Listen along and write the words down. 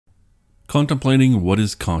Contemplating what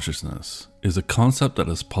is consciousness is a concept that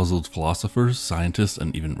has puzzled philosophers, scientists,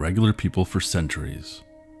 and even regular people for centuries.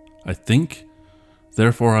 I think,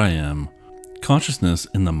 therefore I am, consciousness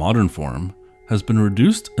in the modern form has been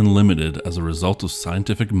reduced and limited as a result of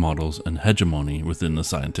scientific models and hegemony within the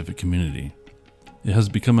scientific community. It has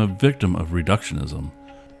become a victim of reductionism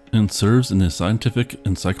and serves in the scientific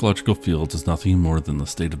and psychological fields as nothing more than the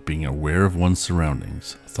state of being aware of one's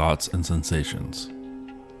surroundings, thoughts, and sensations.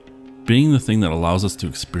 Being the thing that allows us to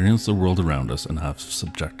experience the world around us and have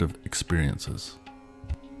subjective experiences.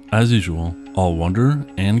 As usual, all wonder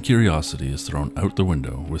and curiosity is thrown out the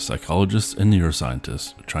window, with psychologists and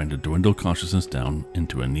neuroscientists trying to dwindle consciousness down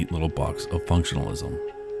into a neat little box of functionalism.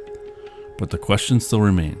 But the question still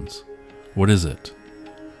remains, what is it?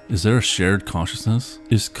 Is there a shared consciousness?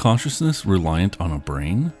 Is consciousness reliant on a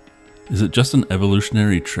brain? Is it just an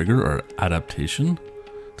evolutionary trigger or adaptation?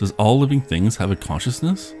 Does all living things have a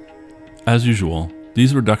consciousness? As usual,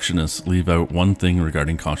 these reductionists leave out one thing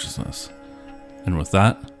regarding consciousness. And with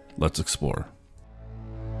that, let's explore.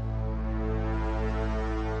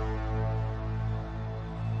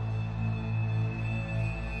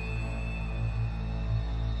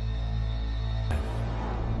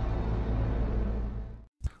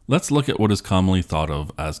 Let's look at what is commonly thought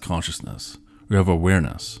of as consciousness. We have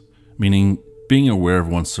awareness, meaning being aware of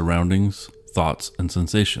one's surroundings, thoughts, and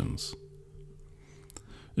sensations.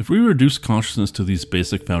 If we reduce consciousness to these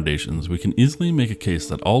basic foundations, we can easily make a case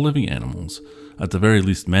that all living animals, at the very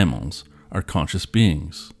least mammals, are conscious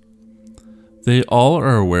beings. They all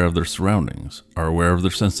are aware of their surroundings, are aware of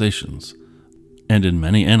their sensations, and in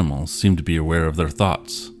many animals seem to be aware of their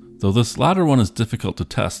thoughts, though this latter one is difficult to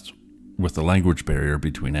test with the language barrier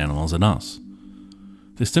between animals and us.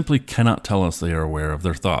 They simply cannot tell us they are aware of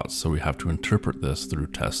their thoughts, so we have to interpret this through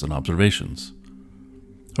tests and observations.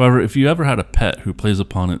 However, if you ever had a pet who plays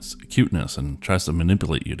upon its cuteness and tries to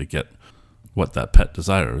manipulate you to get what that pet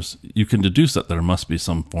desires, you can deduce that there must be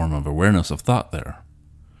some form of awareness of thought there.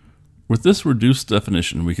 With this reduced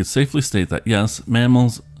definition, we could safely state that yes,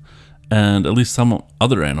 mammals and at least some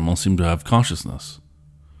other animals seem to have consciousness.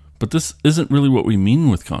 But this isn't really what we mean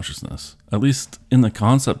with consciousness, at least in the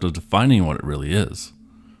concept of defining what it really is.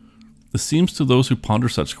 This seems to those who ponder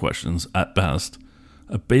such questions, at best,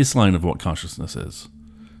 a baseline of what consciousness is,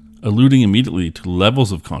 alluding immediately to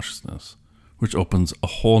levels of consciousness, which opens a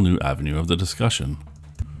whole new avenue of the discussion.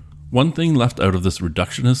 One thing left out of this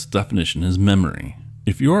reductionist definition is memory.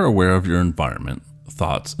 If you are aware of your environment,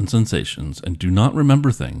 thoughts, and sensations, and do not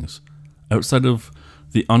remember things outside of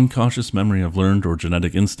the unconscious memory of learned or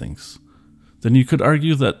genetic instincts, then you could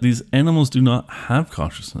argue that these animals do not have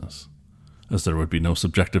consciousness, as there would be no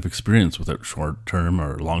subjective experience without short-term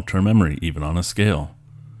or long-term memory, even on a scale.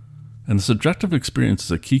 And the subjective experience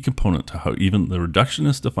is a key component to how even the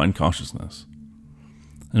reductionists define consciousness.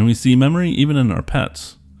 And we see memory even in our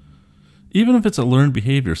pets. Even if it's a learned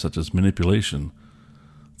behavior such as manipulation,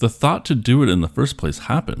 the thought to do it in the first place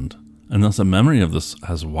happened, and thus a memory of this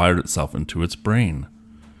has wired itself into its brain.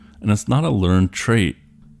 And it's not a learned trait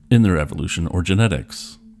in their evolution or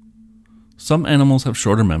genetics. Some animals have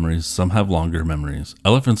shorter memories, some have longer memories.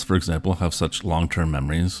 Elephants, for example, have such long-term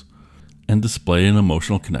memories and display an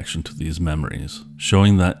emotional connection to these memories,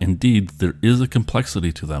 showing that indeed there is a complexity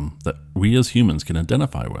to them that we as humans can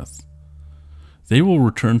identify with. They will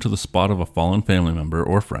return to the spot of a fallen family member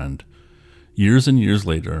or friend years and years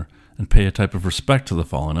later and pay a type of respect to the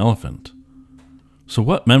fallen elephant. So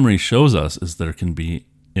what memory shows us is there can be,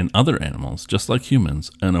 in other animals, just like humans,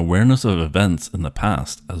 an awareness of events in the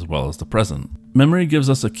past as well as the present. Memory gives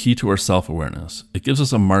us a key to our self-awareness. It gives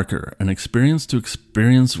us a marker, an experience to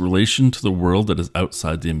experience relation to the world that is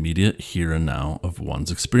outside the immediate here and now of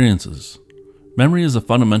one's experiences. Memory is a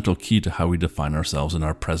fundamental key to how we define ourselves in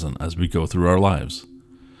our present as we go through our lives.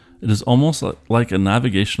 It is almost like a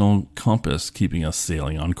navigational compass keeping us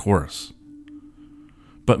sailing on course.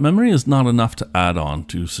 But memory is not enough to add on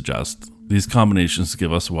to suggest these combinations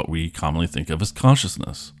give us what we commonly think of as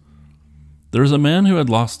consciousness. There is a man who had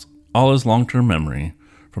lost all his long-term memory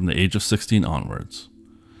from the age of 16 onwards.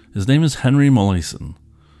 His name is Henry Mollison.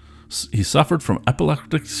 He suffered from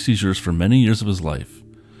epileptic seizures for many years of his life.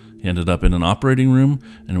 He ended up in an operating room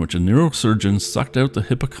in which a neurosurgeon sucked out the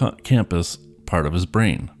hippocampus part of his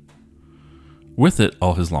brain. With it,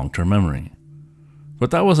 all his long-term memory.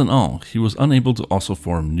 But that wasn't all. He was unable to also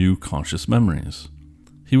form new conscious memories.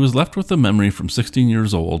 He was left with a memory from 16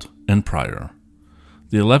 years old and prior.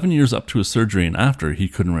 The 11 years up to his surgery and after, he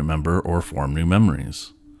couldn't remember or form new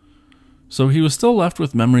memories. So he was still left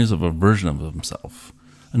with memories of a version of himself,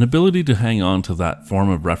 an ability to hang on to that form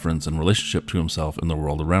of reference and relationship to himself in the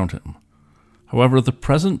world around him. However, the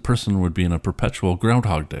present person would be in a perpetual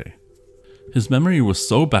Groundhog Day. His memory was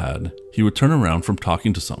so bad, he would turn around from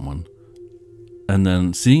talking to someone, and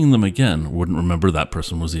then seeing them again wouldn't remember that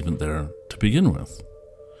person was even there to begin with.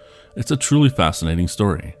 It's a truly fascinating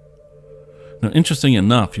story. Now, interesting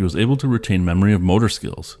enough, he was able to retain memory of motor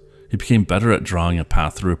skills. He became better at drawing a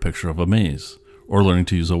path through a picture of a maze, or learning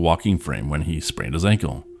to use a walking frame when he sprained his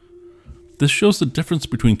ankle. This shows the difference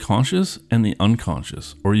between conscious and the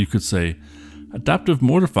unconscious, or you could say, adaptive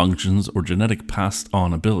motor functions or genetic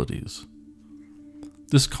passed-on abilities.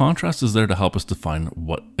 This contrast is there to help us define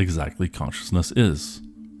what exactly consciousness is.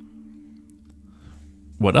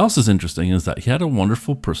 What else is interesting is that he had a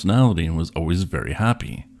wonderful personality and was always very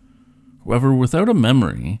happy. However, without a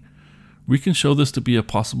memory, we can show this to be a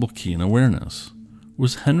possible key in awareness.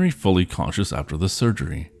 Was Henry fully conscious after this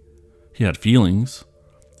surgery? He had feelings.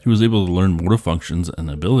 He was able to learn motor functions and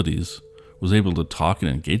abilities, was able to talk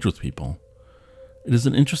and engage with people. It is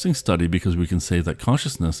an interesting study because we can say that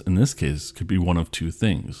consciousness in this case could be one of two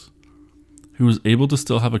things. He was able to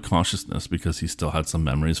still have a consciousness because he still had some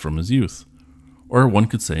memories from his youth. Or one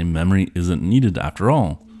could say memory isn't needed after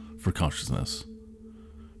all for consciousness.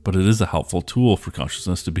 But it is a helpful tool for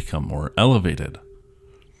consciousness to become more elevated.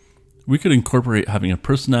 We could incorporate having a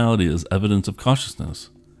personality as evidence of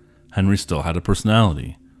consciousness. Henry still had a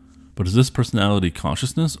personality. But is this personality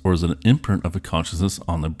consciousness, or is it an imprint of a consciousness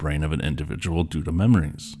on the brain of an individual due to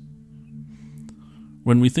memories?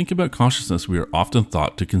 When we think about consciousness, we are often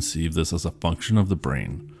thought to conceive this as a function of the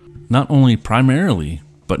brain. Not only primarily,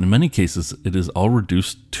 but in many cases, it is all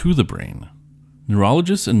reduced to the brain.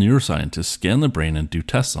 Neurologists and neuroscientists scan the brain and do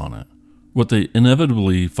tests on it. What they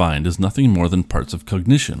inevitably find is nothing more than parts of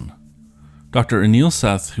cognition. Dr. Anil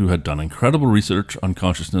Seth, who had done incredible research on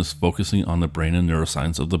consciousness focusing on the brain and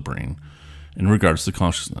neuroscience of the brain in regards to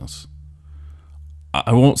consciousness.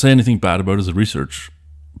 I won't say anything bad about his research,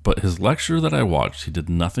 but his lecture that I watched, he did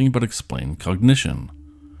nothing but explain cognition.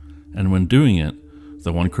 And when doing it,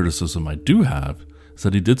 the one criticism I do have is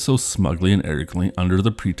that he did so smugly and arrogantly under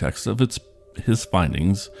the pretext of his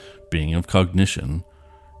findings being of cognition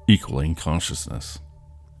equaling consciousness.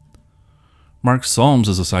 Mark Solms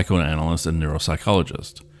is a psychoanalyst and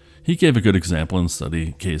neuropsychologist. He gave a good example in the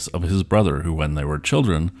study case of his brother who, when they were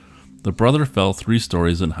children, the brother fell 3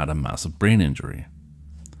 stories and had a massive brain injury.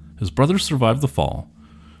 His brother survived the fall,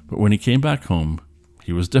 but when he came back home,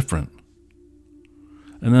 he was different.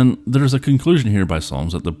 And then there's a conclusion here by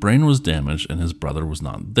Solms that the brain was damaged and his brother was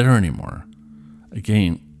not there anymore.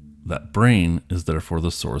 Again, that brain is therefore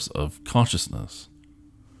the source of consciousness.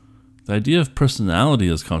 The idea of personality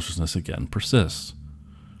as consciousness again persists.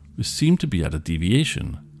 We seem to be at a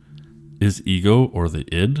deviation. Is ego or the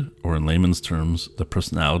id, or in layman's terms, the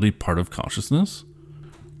personality part of consciousness?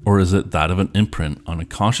 Or is it that of an imprint on a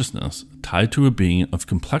consciousness tied to a being of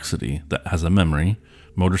complexity that has a memory,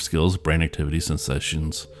 motor skills, brain activity,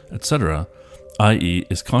 sensations, etc., i.e.,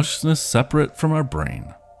 is consciousness separate from our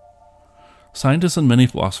brain? Scientists and many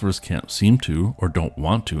philosophers can't seem to, or don't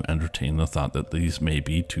want to, entertain the thought that these may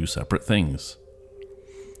be 2 separate things.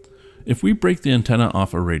 If we break the antenna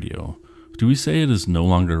off a radio, do we say it is no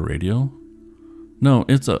longer a radio? No,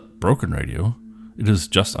 it's a broken radio. It is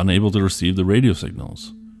just unable to receive the radio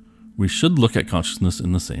signals. We should look at consciousness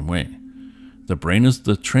in the same way. The brain is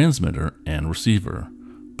the transmitter and receiver,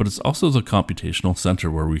 but it's also the computational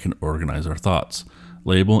center where we can organize our thoughts,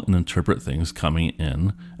 label and interpret things coming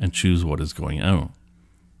in, and choose what is going out.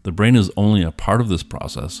 The brain is only a part of this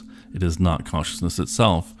process. It is not consciousness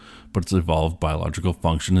itself, but its evolved biological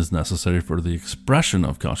function is necessary for the expression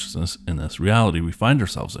of consciousness in this reality we find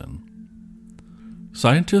ourselves in.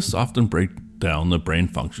 Scientists often break down the brain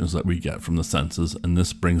functions that we get from the senses, and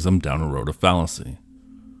this brings them down a road of fallacy.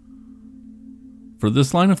 For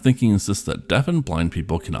this line of thinking insists that deaf and blind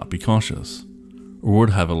people cannot be conscious, or would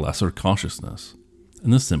have a lesser consciousness.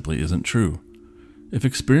 And this simply isn't true. If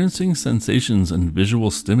experiencing sensations and visual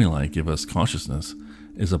stimuli give us consciousness,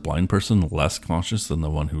 is a blind person less conscious than the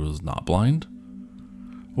one who is not blind?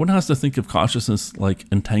 One has to think of consciousness like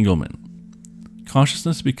entanglement.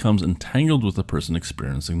 Consciousness becomes entangled with the person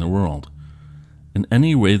experiencing the world, in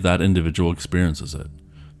any way that individual experiences it.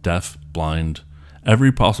 Deaf, blind,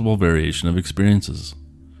 every possible variation of experiences.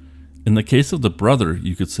 In the case of the brother,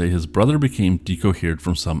 you could say his brother became decohered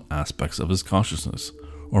from some aspects of his consciousness,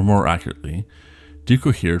 or more accurately,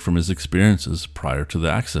 decohered from his experiences prior to the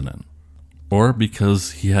accident. Or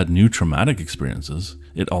because he had new traumatic experiences,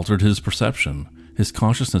 it altered his perception. His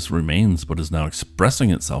consciousness remains, but is now expressing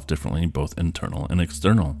itself differently, both internal and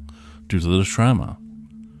external, due to the trauma.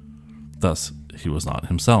 Thus, he was not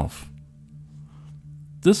himself.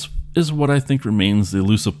 This is what I think remains the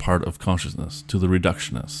elusive part of consciousness to the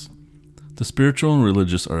reductionists. The spiritual and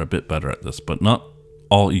religious are a bit better at this, but not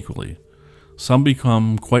all equally. Some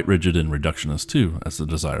become quite rigid and reductionist too, as the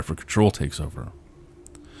desire for control takes over.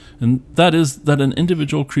 And that is that an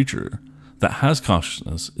individual creature that has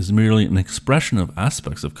consciousness is merely an expression of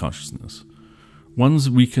aspects of consciousness, ones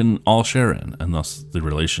we can all share in, and thus the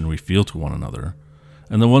relation we feel to one another,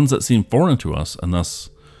 and the ones that seem foreign to us, and thus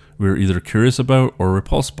we are either curious about or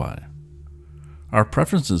repulsed by. Our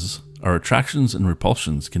preferences, our attractions and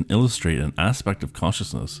repulsions can illustrate an aspect of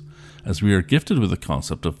consciousness, as we are gifted with the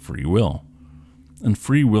concept of free will. And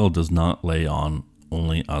free will does not lay on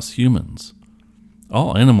only us humans.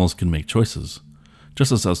 All animals can make choices,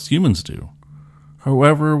 just as us humans do.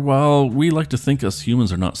 However, while we like to think us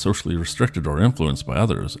humans are not socially restricted or influenced by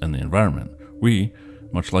others and the environment, we,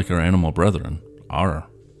 much like our animal brethren, are.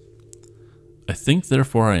 I think,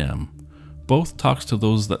 therefore I am both talks to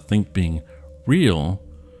those that think being real,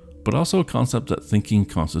 but also a concept that thinking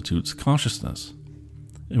constitutes consciousness.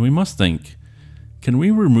 And we must think, can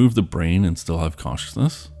we remove the brain and still have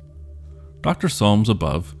consciousness? Dr. Solms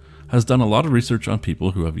above has done a lot of research on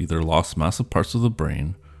people who have either lost massive parts of the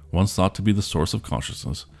brain, once thought to be the source of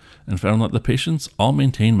consciousness, and found that the patients all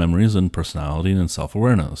maintain memories and personality and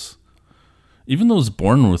self-awareness. Even those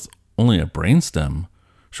born with only a brainstem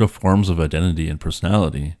show forms of identity and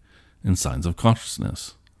personality and signs of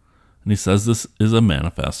consciousness. And he says this is a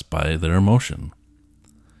manifest by their emotion.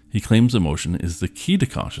 He claims emotion is the key to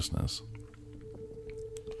consciousness.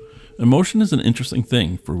 Emotion is an interesting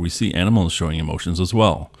thing, for we see animals showing emotions as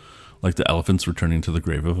well, like the elephants returning to the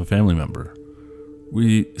grave of a family member.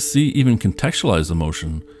 We see even contextualized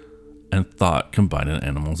emotion and thought combined in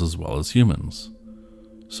animals as well as humans.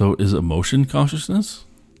 So is emotion consciousness?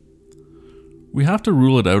 We have to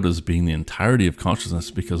rule it out as being the entirety of consciousness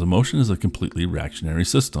because emotion is a completely reactionary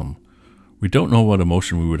system. We don't know what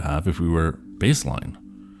emotion we would have if we were baseline.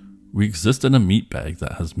 We exist in a meat bag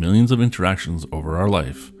that has millions of interactions over our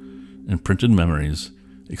life, imprinted memories,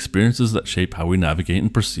 experiences that shape how we navigate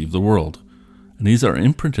and perceive the world, and these are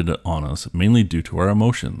imprinted on us mainly due to our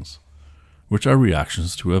emotions, which are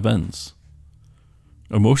reactions to events.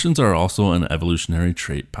 Emotions are also an evolutionary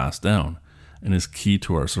trait passed down, and is key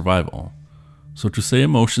to our survival. So to say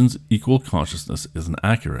emotions equal consciousness isn't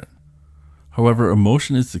accurate. However,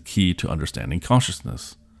 emotion is the key to understanding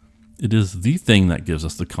consciousness. It is the thing that gives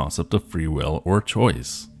us the concept of free will or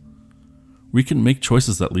choice. We can make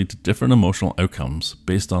choices that lead to different emotional outcomes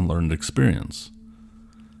based on learned experience.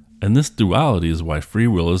 And this duality is why free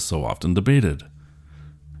will is so often debated.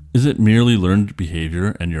 Is it merely learned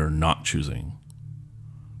behavior and you're not choosing?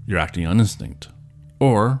 You're acting on instinct.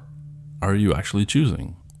 Or are you actually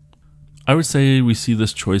choosing? I would say we see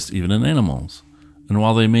this choice even in animals. And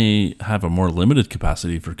while they may have a more limited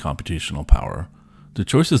capacity for computational power, the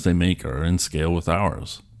choices they make are in scale with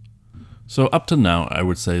ours. So up to now, I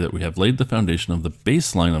would say that we have laid the foundation of the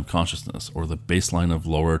baseline of consciousness, or the baseline of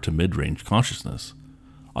lower to mid-range consciousness.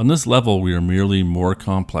 On this level, we are merely more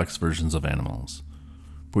complex versions of animals.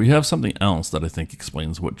 But we have something else that I think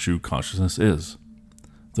explains what true consciousness is.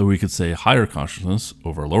 Though we could say higher consciousness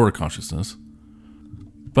over lower consciousness,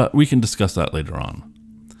 but we can discuss that later on.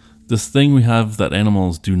 This thing we have that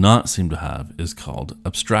animals do not seem to have is called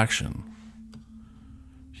abstraction.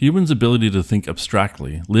 Humans' ability to think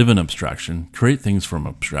abstractly, live in abstraction, create things from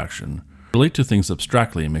abstraction, relate to things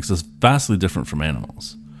abstractly makes us vastly different from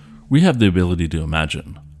animals. We have the ability to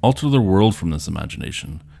imagine, alter the world from this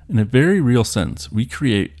imagination. In a very real sense, we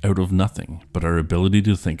create out of nothing but our ability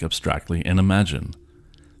to think abstractly and imagine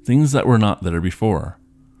things that were not there before.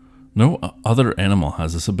 No other animal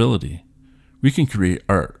has this ability. We can create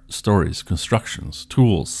art, stories, constructions,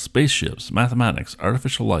 tools, spaceships, mathematics,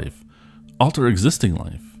 artificial life, alter existing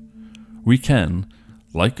life. We can,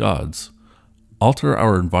 like gods, alter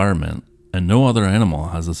our environment, and no other animal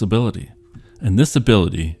has this ability. And this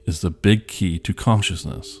ability is the big key to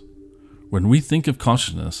consciousness. When we think of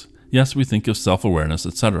consciousness, yes, we think of self-awareness,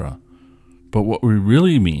 etc. But what we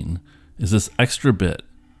really mean is this extra bit,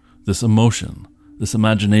 this emotion, this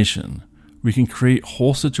imagination. We can create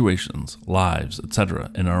whole situations, lives,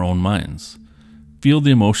 etc. in our own minds, feel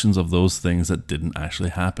the emotions of those things that didn't actually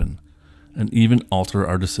happen, and even alter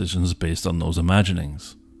our decisions based on those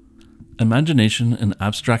imaginings. Imagination and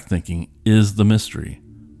abstract thinking is the mystery,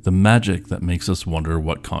 the magic that makes us wonder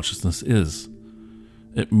what consciousness is.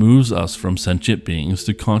 It moves us from sentient beings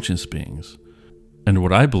to conscious beings. And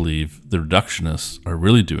what I believe the reductionists are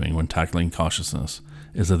really doing when tackling consciousness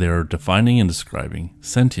is that they are defining and describing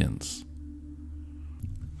sentience.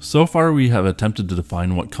 So far we have attempted to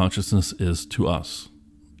define what consciousness is to us,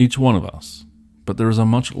 each one of us. But there is a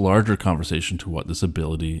much larger conversation to what this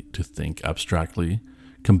ability to think abstractly,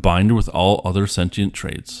 combined with all other sentient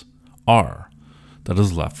traits, are that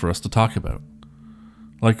is left for us to talk about.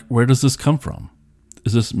 Like, where does this come from?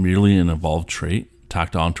 Is this merely an evolved trait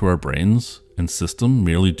tacked onto our brains and system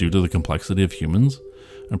merely due to the complexity of humans,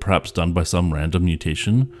 and perhaps done by some random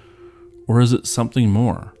mutation? Or is it something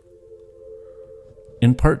more?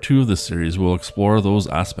 In part 2 of this series, we'll explore those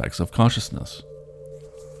aspects of consciousness.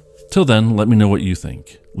 Till then, let me know what you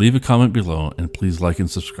think. Leave a comment below and please like and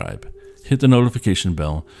subscribe. Hit the notification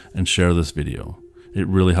bell and share this video. It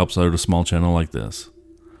really helps out a small channel like this.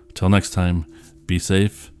 Till next time, be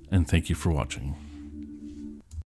safe and thank you for watching.